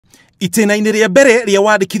Itĩna-inĩ rĩa mbere rĩa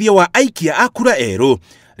wandĩkithia wa aikia a kura erũ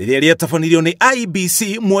rĩrĩa rĩatabanirio nĩ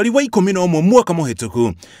IEBC mweri wa 11 mwaka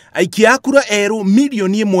mũhĩtũku, aikia a kura erũ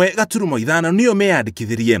milioni 1.5 nĩo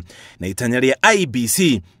meyandĩkithirie, na itanya rĩa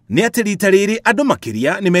IEBC nĩ atĩ rita rĩrĩ andũ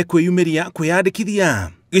makĩria nĩ mekwĩyumĩria kwĩyandĩkithia.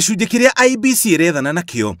 Gĩcunjĩ kĩrĩa IEBC ĩrethana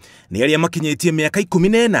nakĩo nĩ arĩa makinyĩtie mĩaka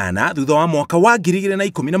 18 thutha wa mwaka wa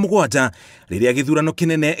 2017 rĩrĩa gĩthurano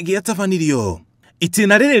kĩnene gĩatabanirio.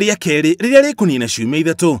 Itĩna rĩrĩ rĩa kerĩ rĩrĩa rĩkũnina ciumia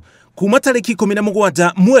ithatũ kuma tarĩki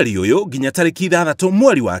 17 mweri ũyũ nginya tarĩki 6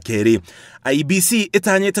 mweri wa kerĩ, IEBC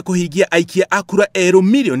ĩtanyĩte kũhingia aikia a kura erũ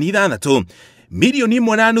milioni 6, milioni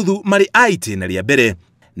 1.5 marĩ a itĩna rĩa mbere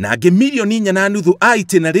na angĩ milioni 4.5 a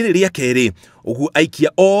itĩna rĩrĩ rĩa kerĩ, ũguo aikia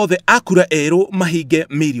othe a kura erũ mahinge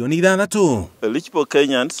milioni 6. Eligible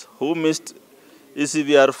Kenyans who missed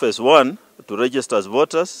ECVR phase 1 to register as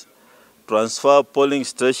voters, transfer polling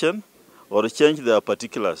station or change their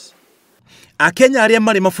particulars. Akenya arĩa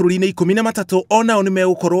marĩ mabũrũri-inĩ 13 onao nĩ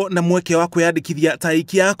megũkorwo na mweke wa kwĩyandĩkithia ta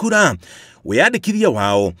aikia a kura. Wĩyandĩkithia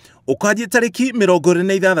wao ũkanjia tarĩki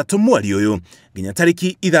 26 mweri ũyũ nginya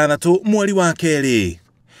tarĩki 6 mweri wa kerĩ.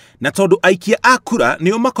 Na tondũ aikia a kura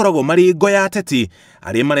nĩo makoragwo marĩ ngo ya ateti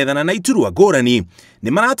arĩa marethana na iturwa ngũrani,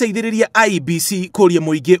 nĩ marateithĩrĩria IEBC kũria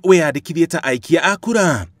mũingĩ wĩyandĩkithie ta aikia a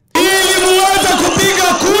kura. Ili muweze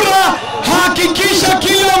kupiga kura, hakikisha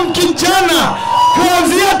kila mkijana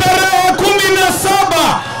kuanzia tarehe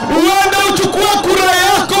 17 uende uchukue kura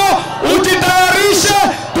yako, ujitayarishe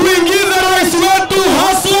tuingize rais wetu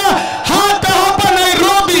hasla hata hapa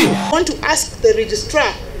Nairobi. I want to ask the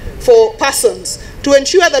registrar for persons to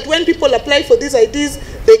ensure that when people apply for these IDs,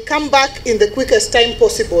 they come back in the quickest time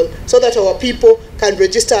possible so that our people can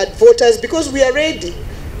register as voters, because we are ready.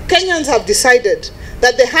 Kenyans have decided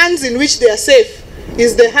that the hands in which they are safe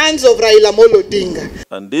is the hands of Raila Amolo Odinga.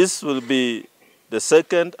 And this will be the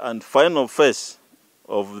second and final phase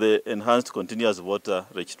of the enhanced continuous voter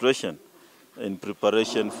registration in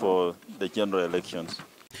preparation for the general elections.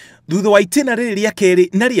 Thutha wa itĩna rĩrĩ rĩa kerĩ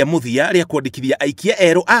na rĩa mũthia rĩa kwandĩkithia aikia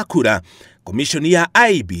erũ a kura, komishoni ya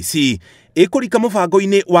IEBC ĩkũrika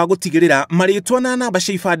mũbango-inĩ wa gũtigĩrĩra marĩtwa na namba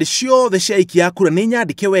cia ibandĩ ciothe cia aikia a kura nĩ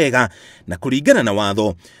nyandĩke wega na kũringana na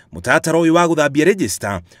watho. Mũtaratara ũyũ wa gũthambia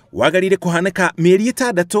register wagarire kũhanĩka mĩeri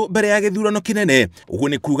 6 mbere ya gĩthurano kĩnene, ũguo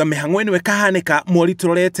nĩ kuuga mĩhang'o ĩno ĩkahanĩka mweri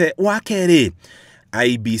tũrorete wa kerĩ.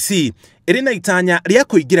 IEBC ĩrĩ na itanya rĩa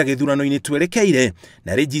kũingĩra gĩthurano-inĩ twerekeire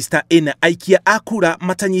na register ĩna aikia a kura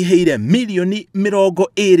matanyihĩire milioni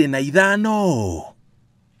 25.